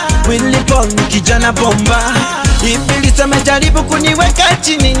 Willy Paul ni kijana bomba. Ibilisi amejaribu kuniweka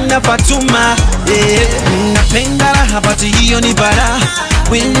chini na Fatuma. Napenda raha bati hiyo ni bara.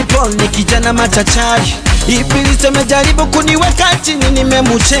 Willy Paul ni kijana machachari. Ibilisi amejaribu kuniweka chini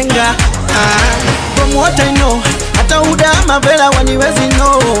nimemuchenga. From what I know, hata udama vela waniwezi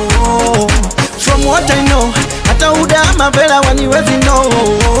know. From what I know, hata udama vela waniwezi know.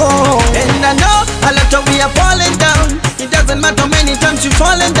 And I know a lot of we are falling down. It doesn't matter many times you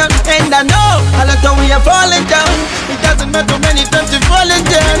falling down. And I know a lot of we are falling down. It doesn't matter many times you falling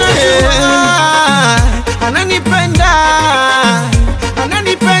down. Ananipenda,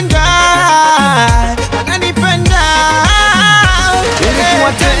 ananipenda, ananipenda.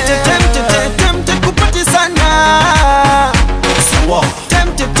 Nilikuwa tempted kupati sana.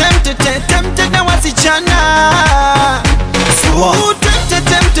 Tempted na wasichana.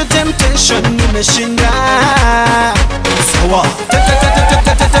 Temptation nimeshinda.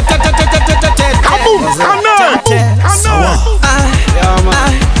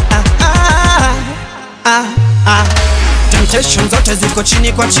 ziko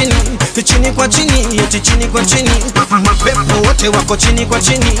chini kwa chini, chini kwa chini, eti chini kwa chini. Mapepo wote wako chini kwa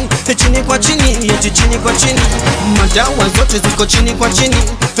chini, chini kwa chini, eti chini kwa chini. Madawa zote ziko chini kwa chini,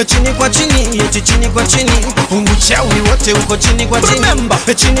 chini kwa chini, eti chini kwa chini. Uchawi wote uko chini kwa chini,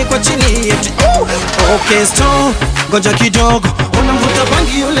 chini kwa chini, eti okay stop, ngoja kidogo, unamvuta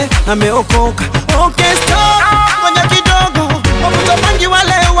bangi yule ameokoka. Okay stop, ngoja kidogo, wavuta bangi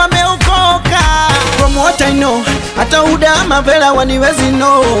wale wameokoka. From what I know, hata Uda Mavela waniwezi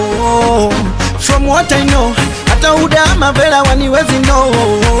know. From what I know, hata Uda Mavela waniwezi know.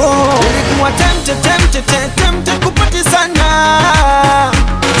 Nilikuwa tempted kupati sana.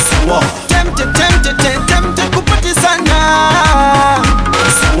 Tempted kupati sana.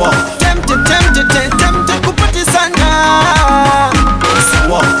 Tempted kupati sana.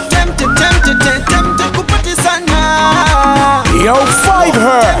 Tempted kupati sana. Yo, fight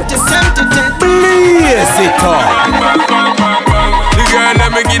her. Blaze it up. The girl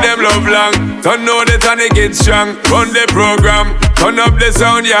let me give them love long. Turn on the tonic get strong. Run the program. Turn up the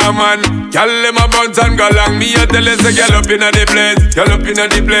sound, yeah man. Girl them a bounce and go long. Me a tell us a girl up inna the place. Girl up inna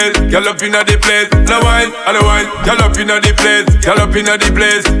the place. Girl up inna the place. And a wine, and a wine. Girl up inna the place. Girl up inna the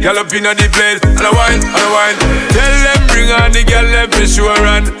place. Girl up inna the place. And a wine, and a wine. Tell them bring on the girl them for sure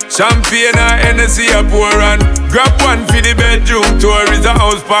and champagne and Hennessy a pour and grab one for the bedroom tour. It's a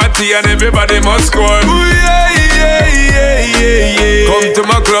house party and everybody must score. Ooh, yeah, yeah, yeah, yeah, yeah. Come to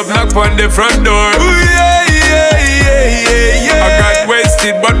my club, knock on the front door. Ooh, yeah, yeah, yeah, yeah, yeah. I got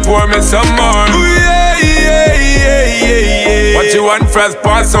wasted but pour me some more. Ooh, yeah, yeah, yeah, yeah, yeah. What you want first,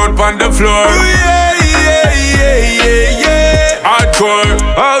 pass out on the floor. Ooh, yeah, yeah, yeah, yeah, yeah. Hardcore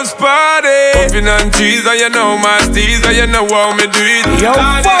house party. Puffin' and trees and you know my steez and you know how me do it. Yo,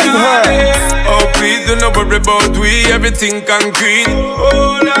 fight her. Oh please don't worry about we, everything concrete.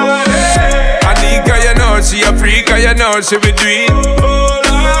 Oh Lord, Anika you know she a freak and you know she be do it. Oh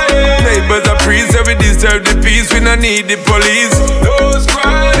Lord, neighbors a priest, we deserve the peace, we no need the police. No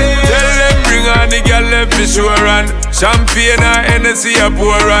squaddy. Tell them bring on the girl left for sure and champagne and Hennessy a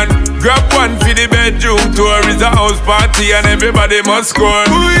pour and grab one for the bedroom tour. It's a house party and everybody must score.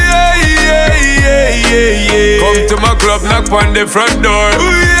 Ooh yeah, yeah, yeah, yeah, yeah. Come to my club, knock on the front door. Ooh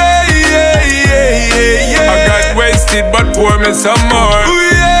yeah, yeah, yeah, yeah, yeah. I got wasted but pour me some more.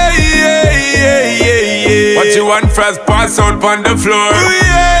 Ooh yeah, yeah, yeah, yeah, yeah. What you want first, pass out on the floor. Ooh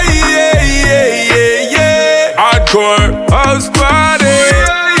yeah, yeah, yeah, yeah, yeah. Hardcore house party.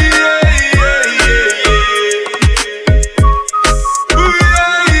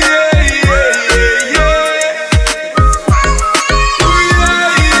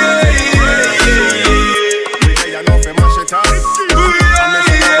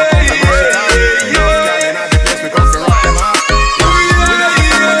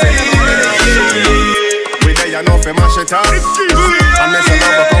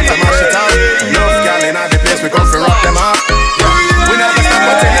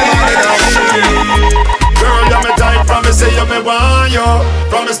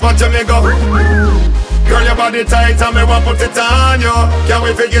 Promise but you me go. Girl your body tight and me want put it on you. Can't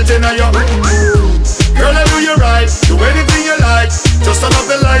wait for get in on you. Girl I do you right, do anything you like. Just turn off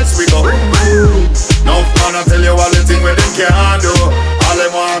the lights we go. No fun I tell you all the things we them can't do. All I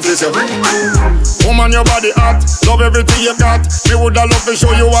want is you. Woman your body hot, love everything you got. Me woulda love to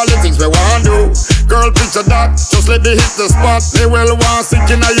show you all the things we want do. Girl picture that, just let me hit the spot. Me well want sick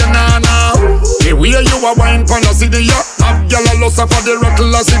in your nana. The way you a wine pon the city ya. Have gyal a loss for the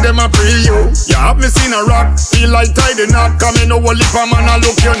rattle, I see them a pre you. You have me seen a rock, feel like tidy knot. Come in no lip a man a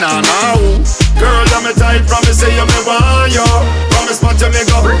look you nana. Girl you me tight, promise say you me want you. Promise but you me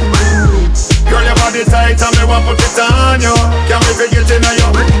go. Girl your body tight and me want put it on you. Can't wait to get in on you.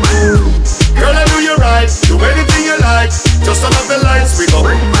 Girl I do you right, do anything you like. Just turn off the lights we go.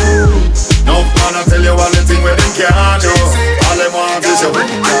 No fun I tell you all the things we them can't do. All I want is you.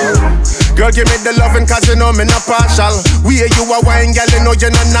 Girl, give me the loving cause you know me not partial. We you a wine, girl, you know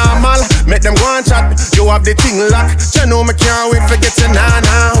you're not normal. Make them go and chat, you have the thing locked. You know me can't wait for get you now.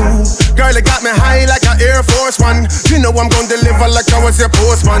 Girl, you got me high like an Air Force One. You know I'm gonna deliver like I was your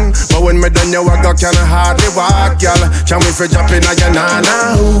postman. But when me done you I got kinda hardly walk, girl. Can't wait for dropping on your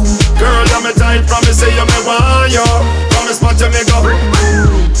nana. Girl, you me tight, promise say you me want you. Promise but you me go.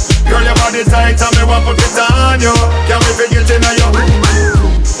 Girl, your body tight and me want put it on you. Can't wait for get in on you.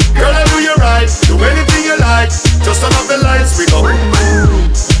 Girl, I do you right, do anything you like. Just turn off the lights, we go.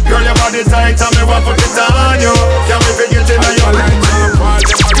 Girl, your body tight and me want put it on you. Can't wait for get in on you.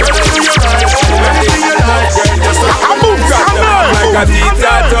 Girl, I do you right, do anything you like. Just turn off the lights, we go. Like a tea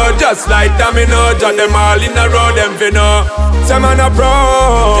tattoo, just like that me know. Jot them all in a row, them fi know. Some man a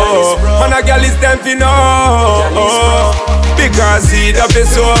pro, man a gal is them fi know. Because seed up is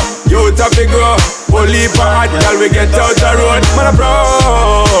so, youth up fi grow. Only for hot gal we get out the road. Man a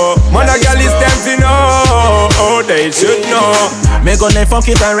pro, man a gal is them fi know. Oh, they should know. Me go left fuck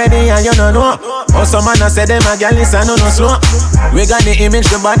it already and you don't know. Oh, some man a say them a gal is a no slow. We got the image,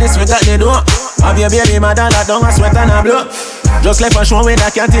 the bodies, we got the dough. Have your baby mother that don't a sweat and a blow. Just left a show with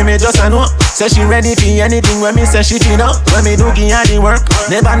that can't me just a know. Say she ready for anything when me say she feel up. When me do give her the work,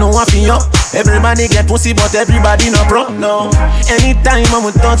 never know what for you. Everybody get pussy but everybody no pro. No. Anytime I'm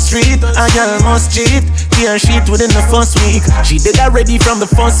with touch street, a girl must cheat. Tear sheet within the first week. She did that ready from the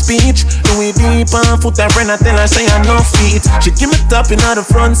first speech. Do we deep and foot her friend and tell her say I no feet. She give me top in the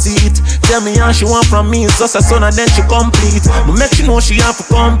front seat. Tell me how she want from me, it's just a son and then she complete. But make she know she have to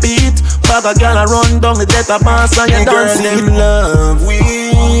compete. Bag a girl a run down the death of boss and you don't see them love we.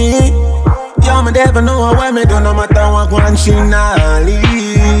 Yo, me never know why me do no matter what one she not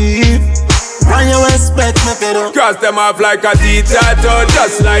leave. When you expect me to do? Cross them off like a T-tattoo.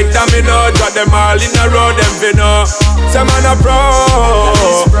 Just like domino. Drop them all in a row, them fi know. Some man a pro,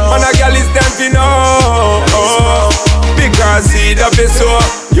 man a gal is them fi know. Because seed up is so,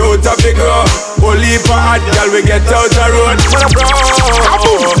 youth up fi grow. Only for hot gal we get out the road. Man a pro,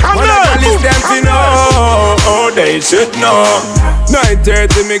 man a gal is them fi know. Oh, they should know.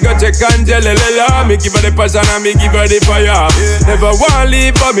 9:30 me go check Angelella. Me give her the passion and me give her the fire. Never want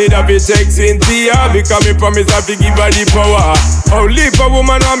leave but me that be check Cynthia. Because me promise I fi give her the power. Oh, leave a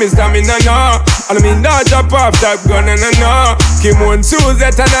woman on me stamina na. And me not drop off that gun na na na. Kim one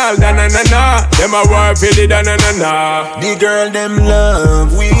Suzette and all da na na na. Them a war for the da na na na. The girl them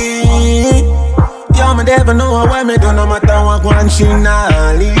love we. Yo, me never know why me do no matter what one she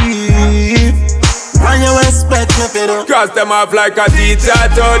not leave. When you expect me to do? Cross them off like a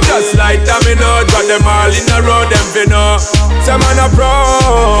T-tattoo. Just like domino. Drop them all in a row, them fi know. Some man a pro,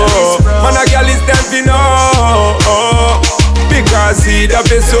 man a gal is them fi know. Because seed up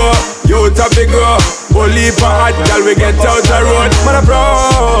is so, youth up fi grow. Only for hot gal we get out the road. Man a pro,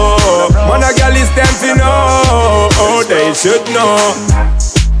 man a gal is them fi know. Oh, they should know.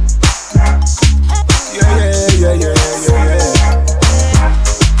 Yeah.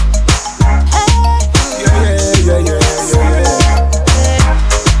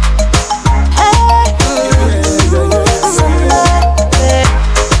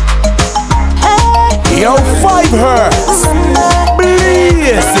 Yo, five her.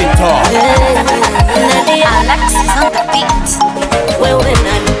 Blaze it up. Alex is on the beat. Wewe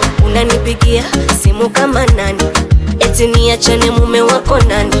nani? Unanipigia simu kama nani? Eti niachane mume wako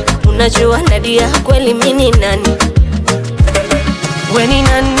nani? Unajua Nadia kweli mimi nani? We ni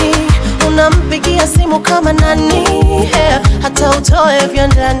nani? Unampigia simu kama nani? Yeah. Hata utoe vya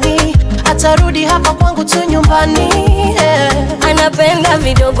ndani, atarudi hapa kwangu tu nyumbani. Yeah. Anapenda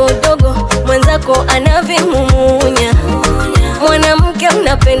vidogodogo, mwenzako anavimumunya. Mwanamke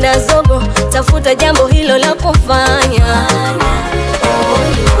unapenda zogo, tafuta jambo hilo la kufanya. Oh,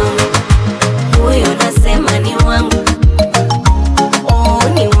 ni wangu, huyo nasema ni wangu. Oh,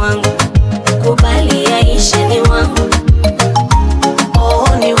 ni wangu, kubali yaishe ni wangu. Oh,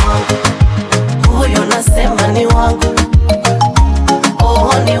 ni wangu, huyo nasema ni wangu.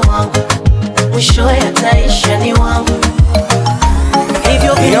 Oh, ni wangu, mwisho yataisha ni wangu.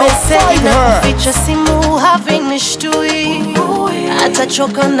 Hivyo vimesema na kuficha simu havinishtui.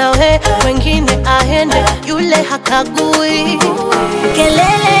 Atachoka nawe, wengine aende, yule hakagui.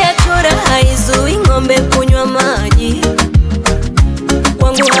 Kelele ya chura haizui ng'ombe kunywa maji.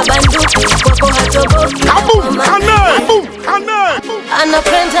 Kwangu habanduki, kwako hatoboki.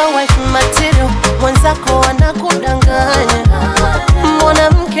 Anapenda wife material, mwenzako anakudanganya.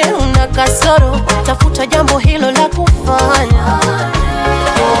 Mwanamke una kasoro, tafuta jambo hilo la kufanya.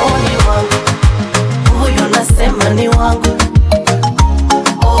 Oh, ni wangu, huyo nasema ni wangu.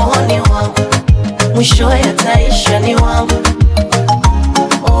 Oh, ni wangu, mwisho yataisha ni wangu.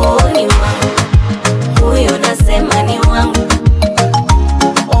 Oh, ni wangu, huyo nasema ni wangu.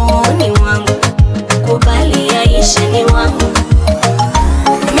 Oh, ni wangu, kubali yaishe ni wangu.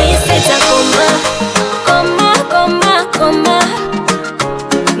 Mi sitakoma, koma.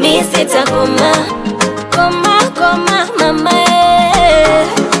 Mi sitakoma, koma mama.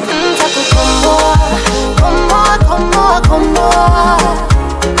 Ntakukomboa, komboa.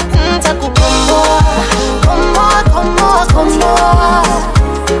 Ntakukomboa, komboa.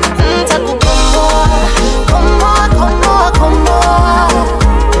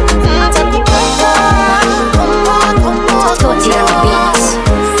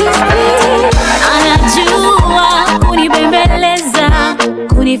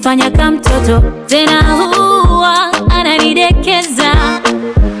 ananifanya kama mtoto, tena huwa ananidekeza.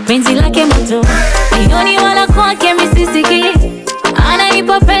 Penzi lake moto, sioni wala kwake misisiki.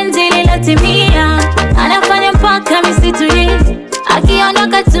 Ananipa penzi lilotimia, anafanya mpaka misituli.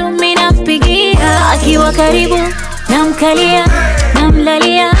 Akiondoka tu mimi nampigia, akiwa karibu namkalia,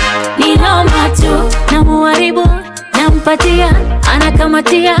 namlalia, ni noma tu, namuharibu, nampatia,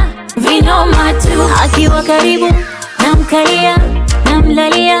 anakamatia, vinoma tu. Akiwa karibu namkalia,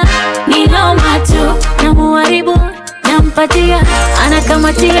 namlalia, ni noma tu, namuharibu, nampatia,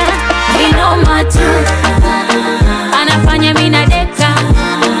 anakamatia, vinoma tu. Anafanya mina deka,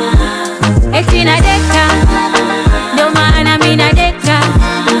 eti na deka, ndo maana mina deka,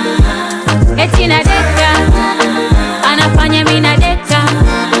 eti na deka. Anafanya mina deka,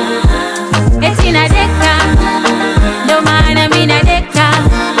 eti na deka, ndo maana mina deka,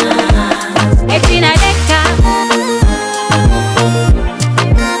 eti na deka.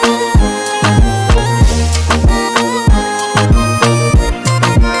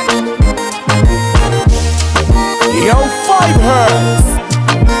 Yo, 5 Hertz.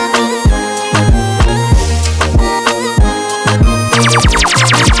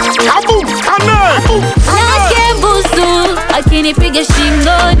 Nakebusu akinipiga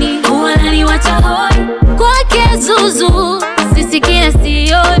shingoni, wananiwacha hoi. Kwake zuzu sisikina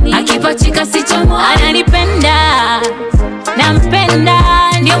sioni, akipachika sichomo. Ananipenda nampenda,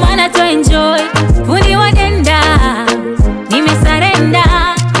 ndio maana to enjoy. Fundi wa denda nimesarenda,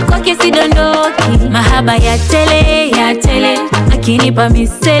 kwake sidondoki. Mahaba ya tele, akinipa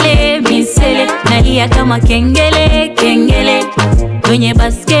misele, nalia kama kengele, kwenye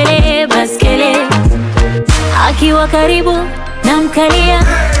baskele. Akiwa karibu namkalia,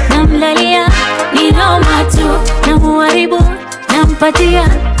 namlalia, ni noma tu, namuharibu, nampatia,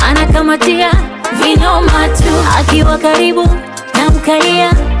 anakamatia, vinoma tu. Akiwa karibu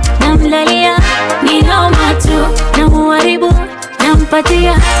namkalia, namlalia, ni noma tu, namuharibu,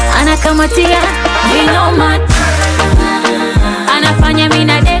 nampatia, anakamatia, vinoma tu. Anafanya